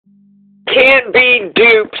can't be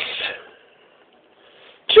dupes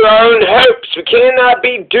to our own hopes. We cannot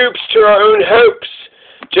be dupes to our own hopes.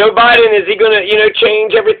 Joe Biden, is he going to,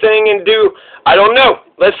 change everything and do, I don't know.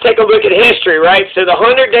 Let's take a look at history, right? So the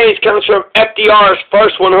 100 days comes from FDR's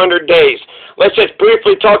first 100 days. Let's just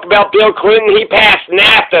briefly talk about Bill Clinton. He passed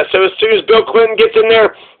NAFTA. So as soon as Bill Clinton gets in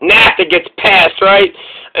there, NAFTA gets passed, right?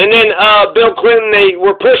 And then Bill Clinton, they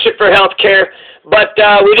were pushing for health care, but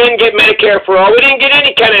we didn't get Medicare for all. We didn't get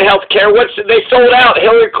any kind of health care. They sold out.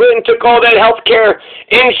 Hillary Clinton took all that health care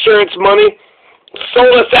insurance money,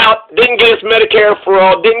 sold us out, didn't get us Medicare for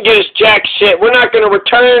all, didn't get us jack shit. We're not going to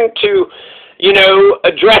return to,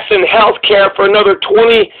 addressing health care for another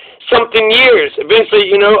 20-something years,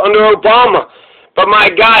 eventually, under Obama. But my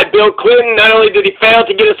God, Bill Clinton, not only did he fail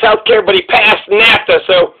to get us health care, but he passed NAFTA.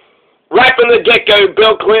 So right from the get-go,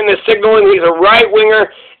 Bill Clinton is signaling he's a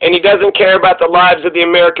right-winger, and he doesn't care about the lives of the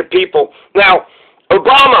American people. Now,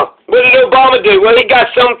 Obama, what did Obama do? Well, he got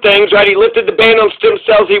some things, right? He lifted the ban on stem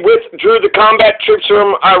cells. He withdrew the combat troops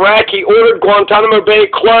from Iraq. He ordered Guantanamo Bay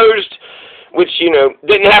closed, which,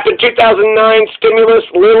 didn't happen. 2009 stimulus,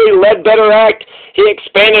 Lilly Ledbetter Act. He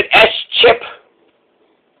expanded S-chip.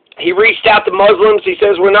 He reached out to Muslims. He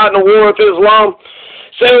says we're not in a war with Islam.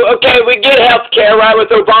 So, okay, we get health care, right,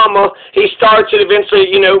 with Obama. He starts it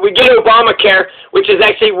eventually, we get Obamacare, which is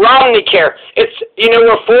actually Romney Care. It's,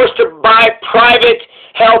 we're forced to buy private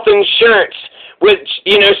health insurance, which,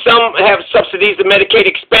 some have subsidies to Medicaid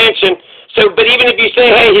expansion. So, but even if you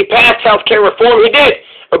say, hey, he passed health care reform, he did.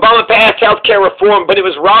 Obama passed health care reform, but it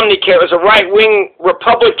was Romney Care. It was a right-wing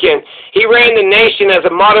Republican. He ran the nation as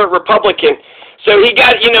a moderate Republican. So he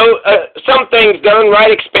got, some things done, right?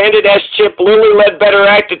 Expanded S-chip, Lilly Ledbetter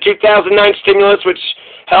Act, the 2009 stimulus, which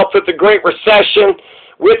helped with the Great Recession,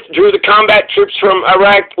 withdrew the combat troops from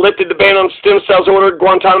Iraq, lifted the ban on stem cells, ordered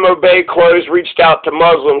Guantanamo Bay closed, reached out to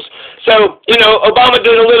Muslims. So, Obama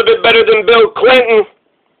did a little bit better than Bill Clinton.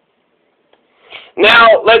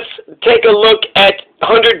 Now, let's take a look at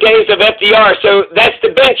 100 days of FDR. So that's the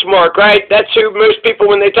benchmark, right? That's who most people,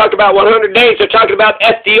 when they talk about 100 days, they're talking about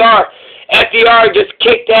FDR. FDR just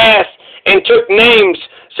kicked ass and took names.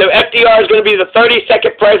 So FDR is going to be the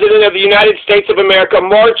 32nd President of the United States of America,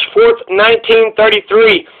 March 4th,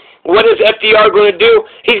 1933. What is FDR going to do?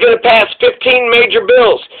 He's going to pass 15 major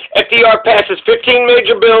bills. FDR passes 15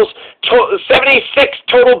 major bills. 76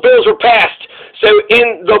 total bills were passed. So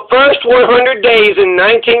in the first 100 days in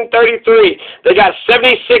 1933, they got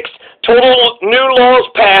 76 total new laws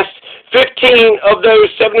passed. 15 of those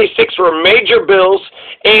 76 were major bills,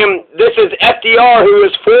 and this is FDR who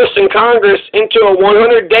is forcing Congress into a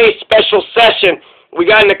 100-day special session. We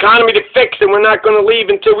got an economy to fix, and we're not going to leave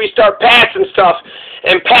until we start passing stuff.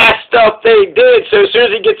 And pass stuff they did. So as soon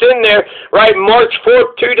as he gets in there, right, March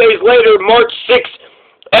 4th, 2 days later, March 6th,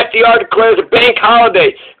 FDR declares a bank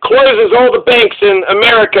holiday, closes all the banks in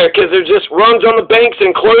America because there just runs on the banks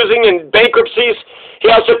and closing and bankruptcies. He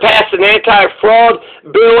also passed an anti-fraud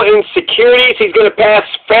bill in securities. He's going to pass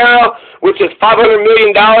FARA, which is $500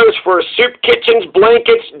 million for soup kitchens,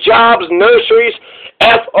 blankets, jobs, nurseries,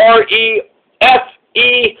 F-E-R-A.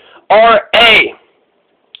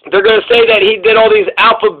 They're going to say that he did all these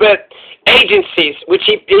alphabet agencies, which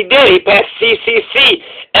he did. He passed CCC,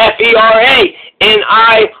 FERA,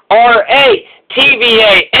 NIRA,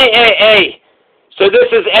 TVA, AAA. So this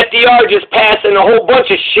is FDR just passing a whole bunch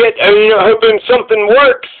of shit, hoping something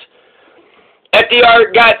works.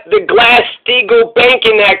 FDR got the Glass-Steagall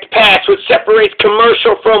Banking Act passed, which separates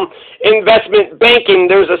commercial from investment banking.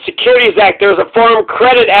 There's a Securities Act. There's a Farm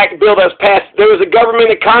Credit Act bill that's passed. There was a Government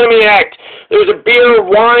Economy Act. There was a Beer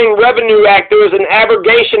Wine Revenue Act. There was an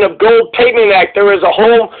abrogation of Gold Payment Act. There was a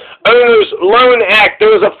Home Owners Loan Act.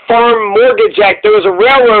 There was a Farm Mortgage Act. There was a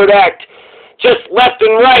Railroad Act. Just left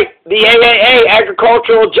and right, the AAA,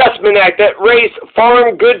 Agricultural Adjustment Act, that raised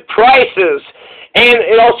farm good prices. And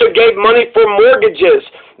it also gave money for mortgages.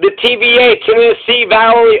 The TVA, Tennessee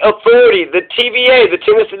Valley Authority, the TVA, this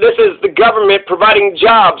is the government providing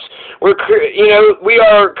jobs. We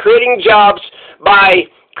are creating jobs by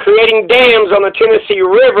creating dams on the Tennessee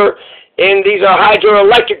River, and these are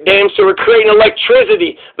hydroelectric dams, so we're creating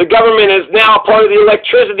electricity. The government is now part of the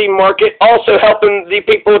electricity market, also helping the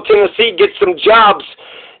people of Tennessee get some jobs.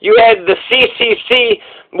 You had the CCC,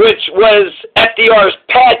 which was FDR's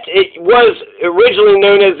pet. It was originally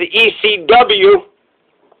known as the ECW,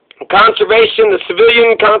 Conservation, the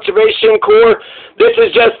Civilian Conservation Corps. This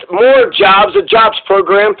is just more jobs, a jobs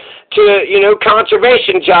program to,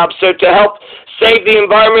 conservation jobs. So to help save the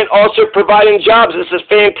environment, also providing jobs. This is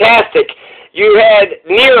fantastic. You had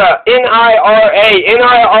NIRA, N-I-R-A.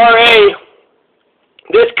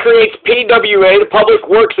 This creates PWA, the Public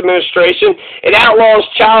Works Administration. It outlaws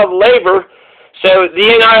child labor. So the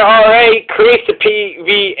NIRA creates the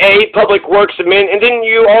PVA, Public Works Amendment, and then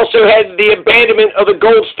you also had the abandonment of the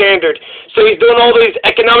gold standard. So he's doing all these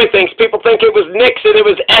economic things. People think it was Nixon, it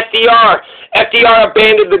was FDR. FDR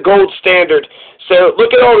abandoned the gold standard. So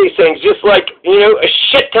look at all these things, just like, a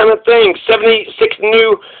shit ton of things. 76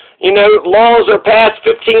 new, laws are passed.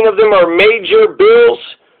 15 of them are major bills.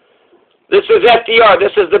 This is FDR.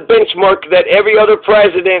 This is the benchmark that every other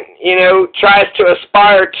president, tries to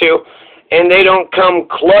aspire to, and they don't come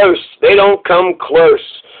close. They don't come close.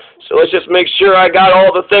 So let's just make sure I got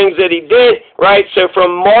all the things that he did, right? So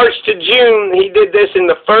from March to June, he did this in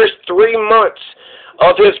the first 3 months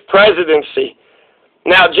of his presidency.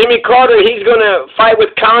 Now, Jimmy Carter, he's going to fight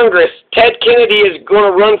with Congress. Ted Kennedy is going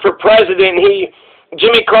to run for president.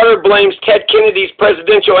 Jimmy Carter blames Ted Kennedy's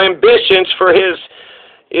presidential ambitions for his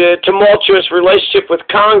tumultuous relationship with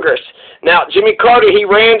Congress. Now, Jimmy Carter, he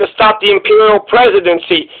ran to stop the imperial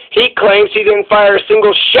presidency. He claims he didn't fire a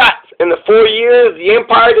single shot. In the 4 years, the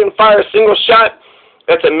empire didn't fire a single shot.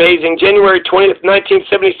 That's amazing. January 20th,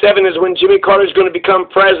 1977 is when Jimmy Carter is going to become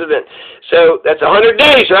president. So that's 100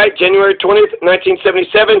 days, right? January 20th,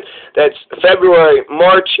 1977. That's February,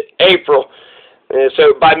 March, April.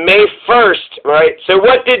 So by May 1st, right? So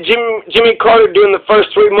what did Jimmy Carter do in the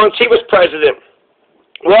first 3 months he was president?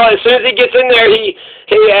 Well, as soon as he gets in there, he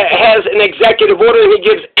has an executive order. He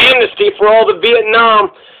gives amnesty for all the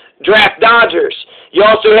Vietnam draft dodgers. You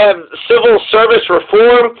also have civil service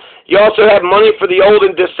reform. You also have money for the old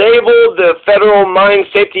and disabled. The Federal Mine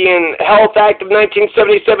Safety and Health Act of 1977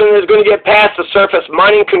 is going to get passed. The Surface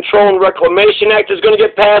Mining Control and Reclamation Act is going to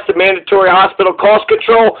get passed. The Mandatory Hospital Cost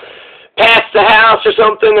Control passed the House or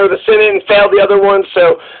something, or the Senate, and failed the other one.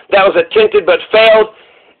 So that was attempted but failed.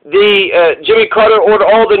 Jimmy Carter ordered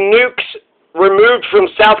all the nukes removed from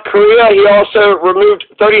South Korea. He also removed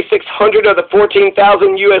 3,600 of the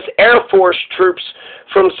 14,000 U.S. Air Force troops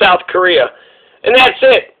from South Korea. And that's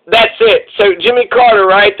it. That's it. So Jimmy Carter,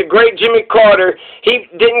 right, the great Jimmy Carter, he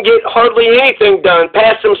didn't get hardly anything done.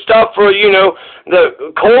 Passed some stuff for,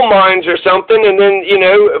 the coal mines or something, and then,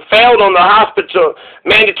 failed on the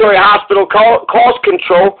mandatory hospital cost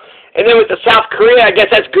control. And then with the South Korea, I guess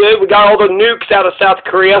that's good. We got all the nukes out of South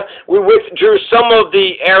Korea. We withdrew some of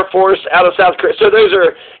the Air Force out of South Korea. So those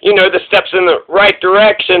are, the steps in the right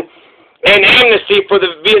direction. And amnesty for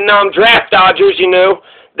the Vietnam draft dodgers,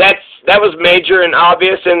 that was major and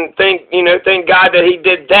obvious. And thank God that he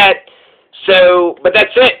did that. So, but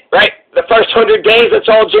that's it, right? The first 100 days, that's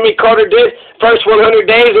all Jimmy Carter did. First 100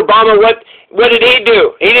 days, Obama, what did he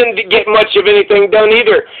do? He didn't get much of anything done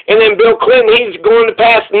either. And then Bill Clinton, he's going to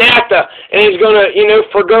pass NAFTA, and he's going to,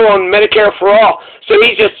 forgo on Medicare for all. So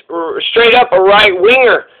he's just straight up a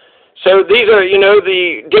right-winger. So these are,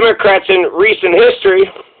 the Democrats in recent history.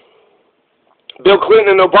 Bill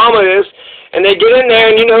Clinton and Obama is, and they get in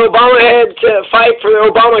there, and, Obama had to fight for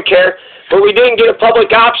Obamacare, but we didn't get a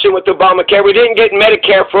public option with Obamacare. We didn't get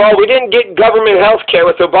Medicare for all. We didn't get government health care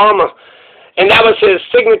with Obama. And that was his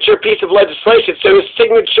signature piece of legislation. So his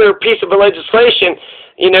signature piece of legislation,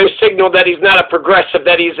 signaled that he's not a progressive,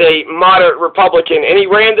 that he's a moderate Republican. And he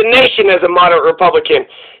ran the nation as a moderate Republican.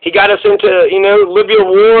 He got us into, Libya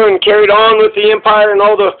war and carried on with the empire and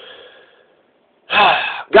all the...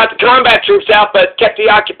 got the combat troops out, but kept the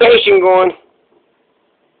occupation going.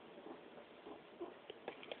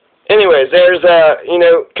 Anyways, there's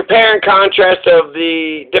compare and contrast of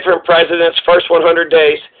the different presidents' first 100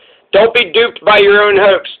 days. Don't be duped by your own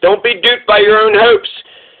hopes. Don't be duped by your own hopes.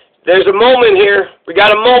 There's a moment here. We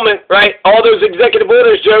got a moment, right? All those executive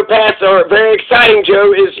orders Joe passed are very exciting,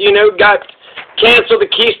 Joe, is, got canceled the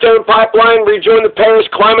Keystone Pipeline, rejoined the Paris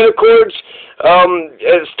Climate Accords,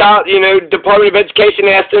 Department of Education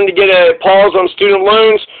asked them to get a pause on student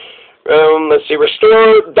loans.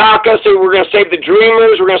 Restore DACA, so we're going to save the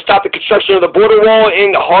dreamers. We're going to stop the construction of the border wall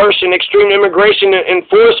and harsh and extreme immigration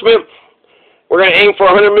enforcement. We're going to aim for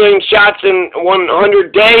 100 million shots in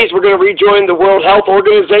 100 days. We're going to rejoin the World Health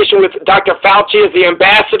Organization with Dr. Fauci as the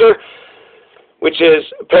ambassador, which is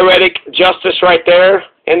poetic justice right there.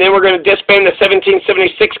 And then we're going to disband the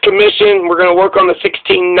 1776 Commission. We're going to work on the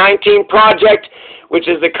 1619 Project, which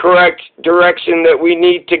is the correct direction that we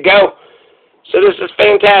need to go. So this is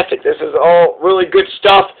fantastic. This is all really good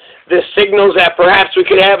stuff. This signals that perhaps we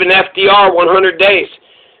could have an FDR 100 days.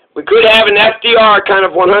 We could have an FDR kind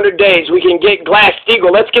of 100 days. We can get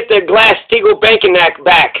Glass-Steagall. Let's get the Glass-Steagall Banking Act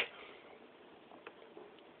back.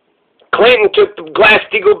 Clinton took the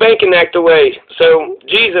Glass-Steagall Banking Act away. So,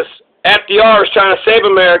 Jesus, FDR is trying to save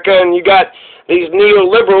America, and you got these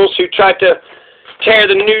neoliberals who tried to tear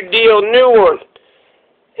the New Deal new one.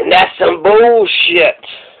 And that's some bullshit.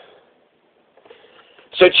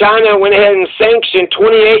 So China went ahead and sanctioned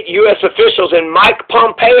 28 U.S. officials, and Mike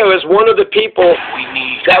Pompeo is one of the people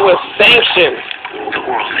that was sanctioned.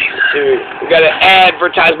 Dude, we got an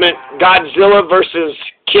advertisement, Godzilla versus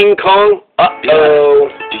King Kong. Uh-oh.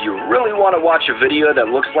 Do you really want to watch a video that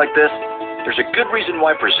looks like this? There's a good reason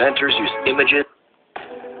why presenters use images.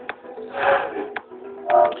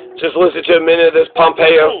 Just listen to a minute of this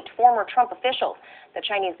Pompeo. 8 former Trump officials. The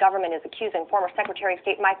Chinese government is accusing former Secretary of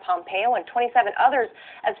State Mike Pompeo and 27 others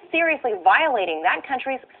of seriously violating that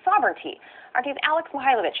country's sovereignty. Our team's Alex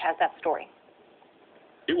Mihailovich has that story.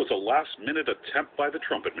 It was a last-minute attempt by the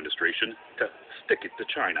Trump administration to stick it to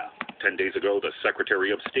China. 10 days ago, the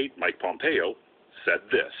Secretary of State, Mike Pompeo, said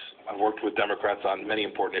this. I've worked with Democrats on many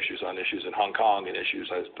important issues, on issues in Hong Kong and issues,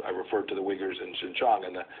 I referred to the Uyghurs in Xinjiang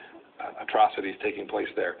and the atrocities taking place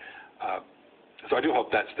there. So I do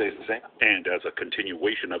hope that stays the same. And as a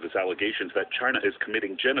continuation of his allegations that China is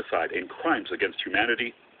committing genocide and crimes against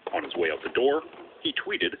humanity, on his way out the door, he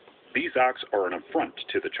tweeted, "These acts are an affront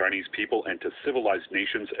to the Chinese people and to civilized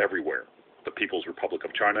nations everywhere. The People's Republic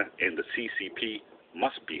of China and the CCP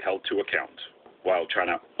must be held to account." While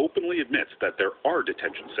China openly admits that there are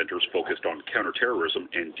detention centers focused on counterterrorism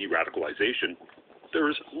and de-radicalization, there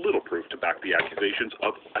is little proof to back the accusations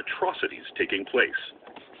of atrocities taking place.